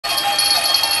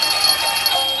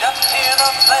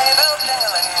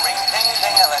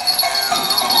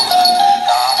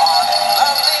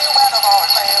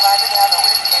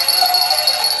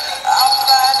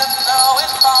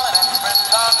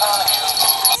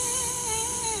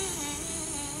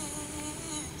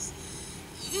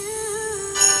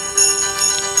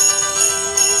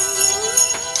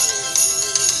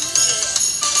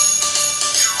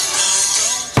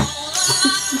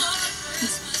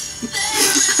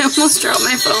I almost dropped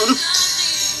my phone.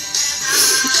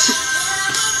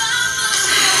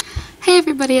 Hey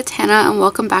everybody, it's Hannah and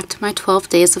welcome back to my 12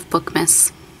 days of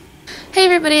Bookmas. Hey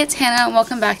everybody, it's Hannah and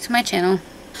welcome back to my channel.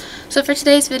 So for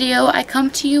today's video, I come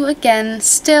to you again,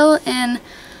 still in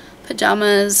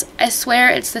pajamas. I swear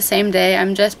it's the same day.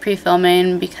 I'm just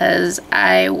pre-filming because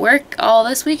I work all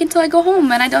this week until I go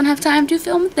home and I don't have time to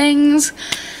film things.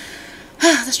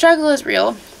 The struggle is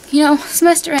real. You know,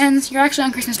 semester ends, you're actually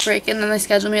on Christmas break, and then they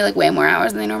schedule me like way more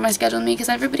hours than they normally schedule me because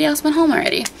everybody else went home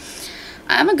already.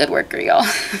 I'm a good worker, y'all.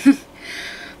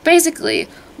 Basically,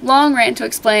 long rant to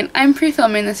explain, I'm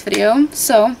pre-filming this video,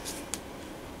 so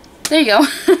there you go.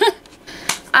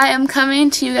 I am coming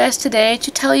to you guys today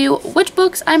to tell you which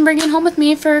books I'm bringing home with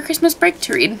me for Christmas break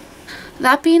to read.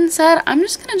 That being said, I'm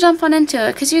just going to jump on into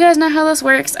it because you guys know how this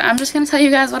works. I'm just going to tell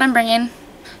you guys what I'm bringing.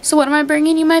 So what am I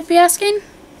bringing, you might be asking?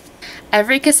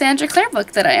 Every Cassandra Clare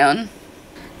book that I own.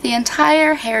 The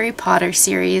entire Harry Potter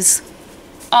series.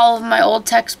 All of my old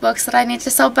textbooks that I need to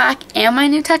sell back and my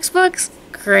new textbooks.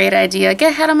 Great idea.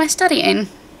 Get ahead on my studying.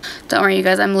 Don't worry you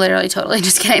guys, I'm literally totally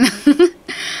just kidding.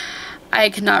 I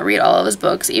could not read all of his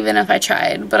books even if I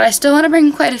tried, but I still want to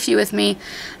bring quite a few with me.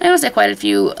 I don't say quite a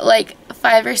few, like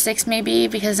 5 or 6 maybe,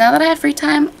 because now that I have free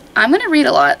time, I'm going to read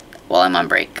a lot while I'm on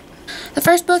break. The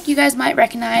first book you guys might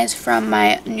recognize from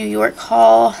my New York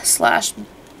haul slash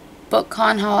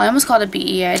BookCon haul. I almost called it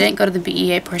BEA. I didn't go to the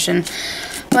BEA portion.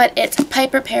 But it's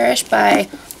Piper Parrish by,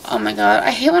 oh my god,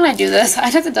 I hate when I do this. I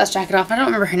took the dust jacket off. I don't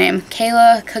remember her name.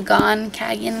 Kayla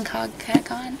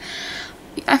Kagan.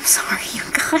 I'm sorry, you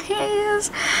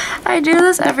guys. I do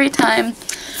this every time.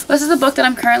 This is the book that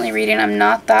I'm currently reading. I'm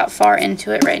not that far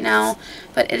into it right now.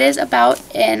 But it is about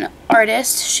an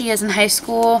artist. She is in high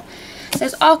school.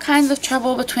 There's all kinds of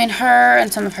trouble between her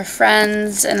and some of her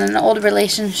friends and an old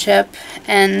relationship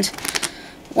and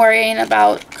worrying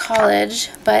about college,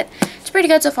 but it's pretty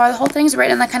good so far. The whole thing's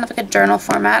written in like kind of like a journal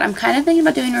format. I'm kind of thinking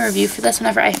about doing a review for this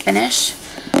whenever I finish.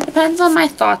 Depends on my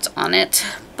thoughts on it,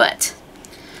 but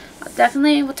I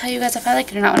definitely will tell you guys if I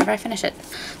like it or not whenever I finish it.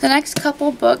 The next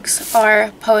couple books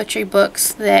are poetry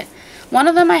books that one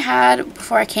of them I had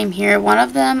before I came here, one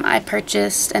of them I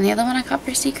purchased, and the other one I got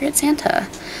for Secret Santa.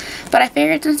 But I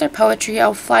figured since they're poetry,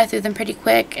 I'll fly through them pretty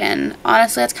quick, and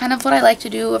honestly, that's kind of what I like to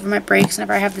do over my breaks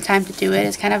whenever I have the time to do it,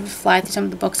 is kind of fly through some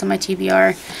of the books on my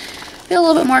TBR. Feel a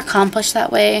little bit more accomplished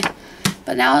that way,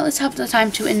 but now at least have the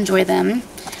time to enjoy them.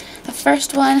 The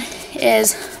first one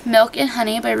is Milk and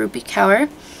Honey by Rupi Kaur.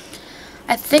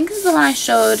 I think this is the one I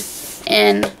showed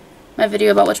in my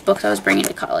video about which books I was bringing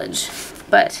to college,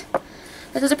 but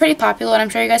this is a pretty popular one. I'm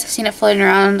sure you guys have seen it floating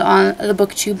around on the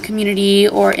BookTube community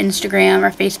or Instagram or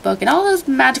Facebook and all those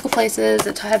magical places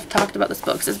that have talked about this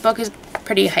book. This book is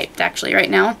pretty hyped actually right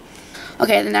now.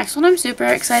 Okay, the next one I'm super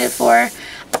excited for.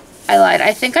 I lied.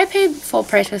 I think I paid full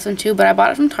price for this one too, but I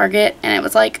bought it from Target and it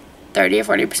was like 30 or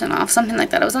 40% off, something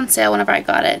like that. It was on sale whenever I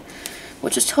got it,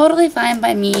 which is totally fine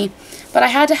by me, but I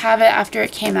had to have it after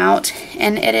it came out,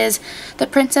 and it is The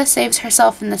Princess Saves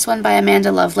Herself in this one by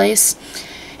Amanda Lovelace.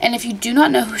 And if you do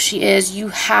not know who she is, you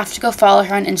have to go follow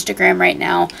her on Instagram right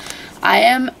now. I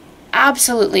am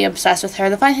absolutely obsessed with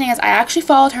her. The funny thing is I actually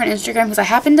followed her on Instagram because I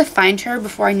happened to find her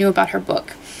before I knew about her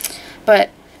book. But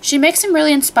she makes some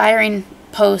really inspiring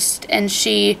posts, and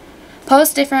she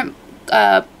posts different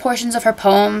portions of her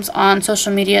poems on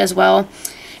social media as well.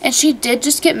 And she did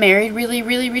just get married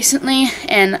really recently,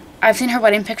 and I've seen her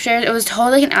wedding pictures. It was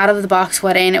totally an out-of-the-box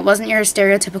wedding. It wasn't your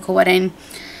stereotypical wedding,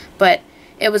 but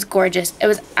it was gorgeous. It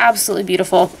was absolutely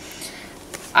beautiful.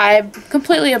 I'm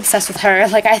completely obsessed with her.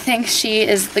 Like, I think she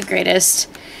is the greatest.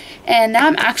 And now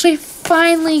I'm actually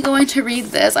finally going to read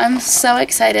this. I'm so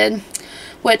excited.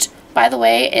 Which, by the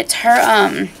way, it's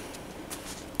her,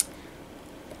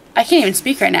 I can't even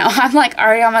speak right now. I'm like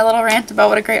already on my little rant about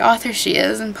what a great author she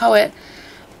is and poet.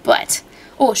 But,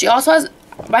 oh, she also has,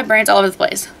 my brain's all over the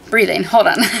place. Breathing. Hold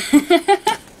on.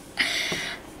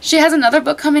 She has another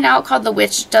book coming out called The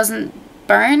Witch Doesn't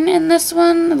Burn in this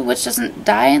one. The Witch Doesn't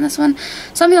Die in this one.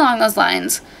 Something along those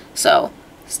lines. So,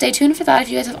 stay tuned for that if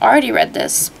you guys have already read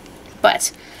this.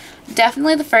 But,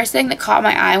 definitely the first thing that caught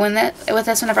my eye with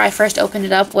this whenever I first opened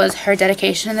it up was her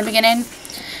dedication in the beginning.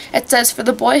 It says, "For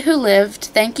the boy who lived,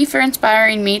 thank you for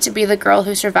inspiring me to be the girl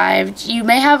who survived. You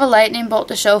may have a lightning bolt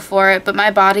to show for it, but my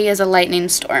body is a lightning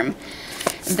storm."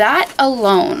 That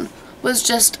alone was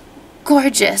just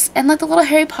gorgeous. And like the little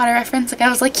Harry Potter reference, like I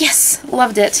was like, yes,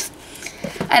 loved it.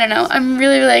 I don't know, I'm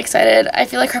really excited. I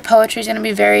feel like her poetry is going to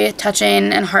be very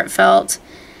touching and heartfelt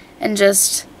and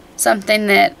just something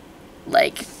that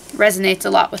like resonates a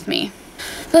lot with me.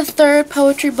 The third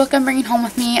poetry book I'm bringing home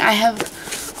with me, I have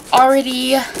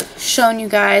already shown you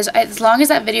guys, as long as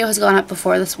that video has gone up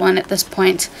before this one at this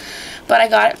point, but I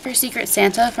got it for Secret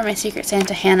Santa, for my Secret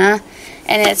Santa Hannah,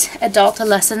 and it's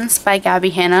Adultolescence by Gabby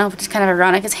Hanna, which is kind of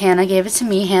ironic because Hannah gave it to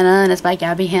me, Hannah, and it's by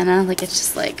Gabby Hanna. Like, it's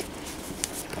just like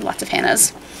lots of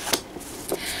Hannahs.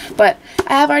 But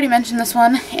I have already mentioned this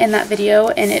one in that video,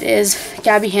 and it is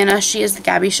Gabby Hanna. She is the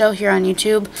Gabby Show here on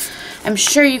YouTube. I'm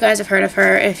sure you guys have heard of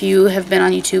her if you have been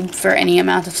on YouTube for any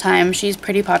amount of time. She's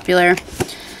pretty popular.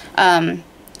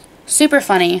 Super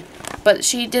funny. But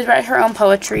she did write her own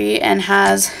poetry and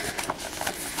has,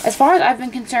 as far as I've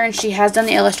been concerned, she has done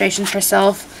the illustrations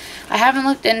herself. I haven't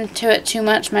looked into it too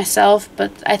much myself,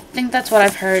 but I think that's what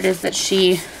I've heard, is that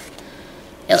she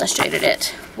illustrated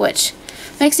it, which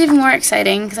makes it even more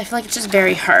exciting because I feel like it's just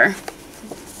very her.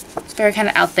 It's very kind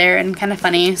of out there and kind of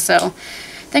funny, so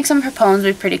I think some of her poems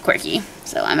will be pretty quirky,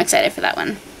 so I'm excited for that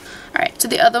one. Alright, so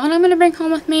the other one I'm going to bring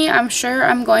home with me, I'm sure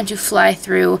I'm going to fly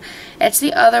through. It's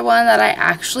the other one that I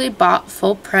actually bought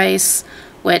full price,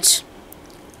 which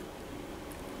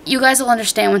you guys will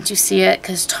understand once you see it,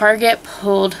 because Target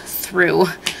pulled through.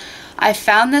 I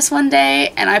found this one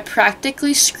day, and I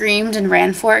practically screamed and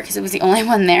ran for it because it was the only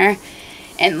one there.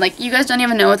 And, like, you guys don't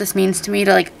even know what this means to me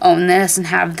to, like, own this and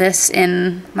have this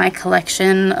in my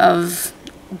collection of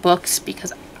books,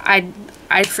 because I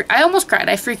almost cried.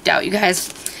 I freaked out, you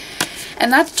guys.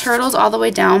 And that's Turtles All the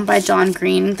Way Down by John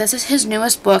Green. This is his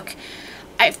newest book.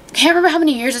 I can't remember how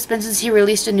many years it's been since he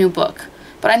released a new book,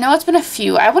 but I know it's been a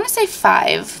few. I want to say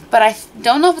 5, but I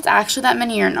don't know if it's actually that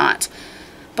many or not.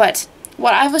 But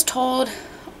what I was told,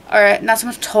 or not so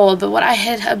much told, but what I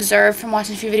had observed from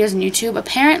watching a few videos on YouTube,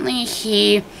 apparently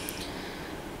he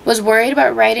was worried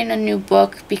about writing a new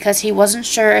book because he wasn't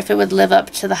sure if it would live up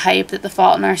to the hype that The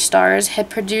Fault in Our Stars had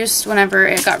produced whenever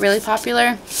it got really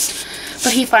popular.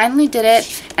 But he finally did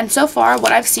it, and so far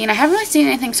what I've seen, I haven't really seen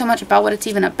anything so much about what it's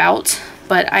even about,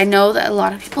 but I know that a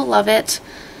lot of people love it,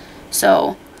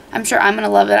 so I'm sure I'm going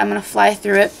to love it. I'm going to fly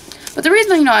through it. But the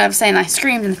reason, you know, I was saying I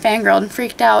screamed and fangirled and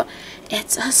freaked out,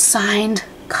 it's a signed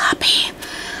copy.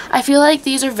 I feel like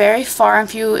these are very far and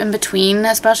few in between,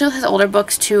 especially with his older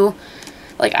books too.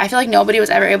 Like, I feel like nobody was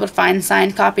ever able to find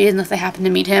signed copies unless they happened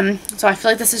to meet him. So I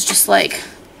feel like this is just like,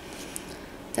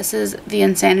 this is the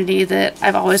insanity that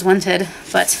I've always wanted.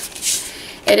 But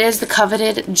it is the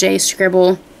coveted J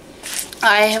Scribble.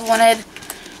 I have wanted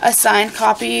a signed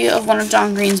copy of one of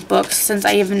John Green's books since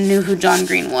I even knew who John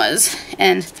Green was.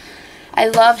 And I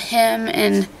love him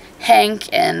and Hank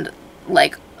and,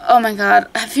 like, oh my god,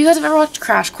 have you guys ever watched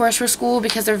Crash Course for School?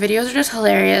 Because their videos are just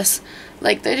hilarious.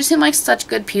 Like, they just seem like such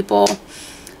good people.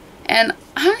 And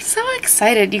I'm so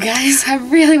excited, you guys. I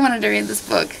really wanted to read this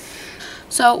book.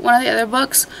 So, one of the other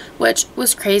books, which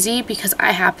was crazy because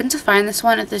I happened to find this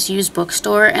one at this used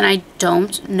bookstore, and I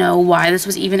don't know why this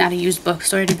was even at a used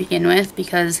bookstore to begin with,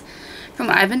 because from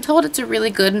what I've been told, it's a really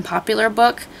good and popular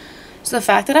book. So the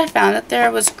fact that I found it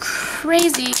there was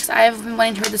crazy because I've been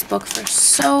wanting to read this book for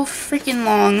so freaking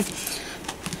long.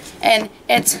 And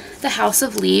it's The House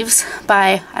of Leaves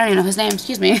by, I don't even know his name,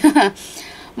 excuse me,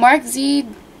 Mark Z.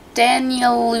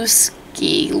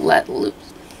 Danielewski,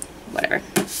 whatever.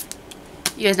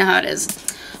 You guys know how it is.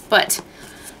 But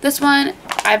this one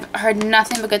I've heard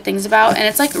nothing but good things about, and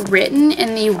it's like written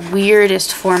in the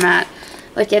weirdest format.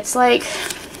 Like, it's like,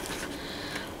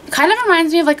 kind of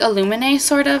reminds me of like Illuminate,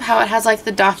 sort of, how it has like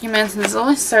the documents and there's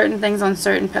only certain things on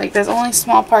certain, like there's only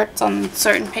small parts on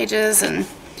certain pages, and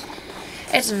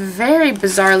it's very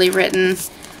bizarrely written,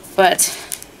 but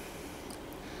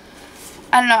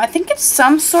I don't know, I think it's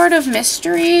some sort of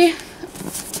mystery.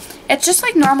 It's just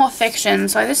like normal fiction,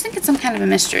 so I just think it's some kind of a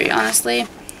mystery, honestly.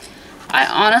 I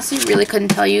honestly really couldn't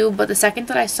tell you, but the second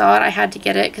that I saw it, I had to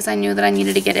get it because I knew that I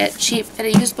needed to get it cheap at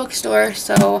a used bookstore,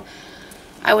 so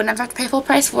I wouldn't have to pay full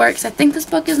price for it because I think this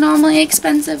book is normally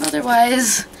expensive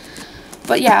otherwise.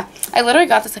 But yeah, I literally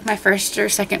got this like my first or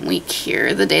second week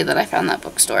here, the day that I found that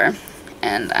bookstore,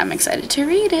 and I'm excited to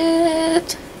read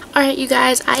it. Alright, you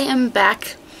guys, I am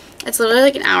back. It's literally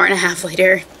like an hour and a half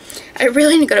later. I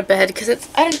really need to go to bed because it's,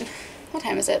 what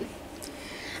time is it?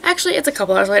 Actually, it's a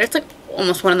couple hours later. It's like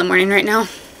almost 1 in the morning right now.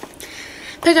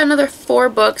 Picked out another 4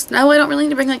 books. Now I don't really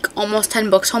need to bring like almost 10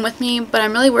 books home with me, but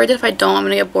I'm really worried that if I don't, I'm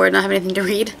going to get bored and not have anything to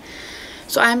read.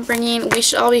 So I'm bringing We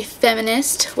Should All Be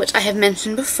Feminist, which I have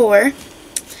mentioned before.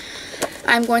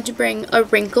 I'm going to bring A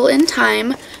Wrinkle in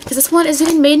Time, because this one is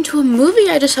getting made into a movie.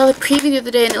 I just saw the preview the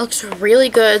other day and it looks really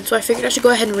good, so I figured I should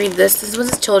go ahead and read this. This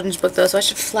was a children's book though, so I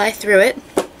should fly through it.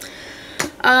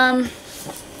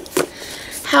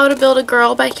 How to Build a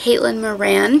Girl by Caitlin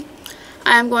Moran.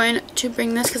 I'm going to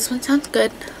bring this because this one sounds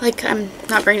good. Like, I'm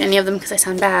not bringing any of them because I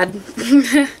sound bad.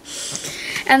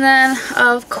 And then,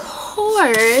 of course,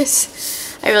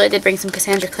 course, I really did bring some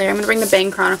Cassandra Clare. I'm going to bring the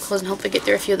Bang Chronicles and hopefully get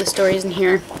through a few of the stories in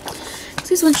here.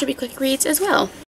 These ones should be quick reads as well.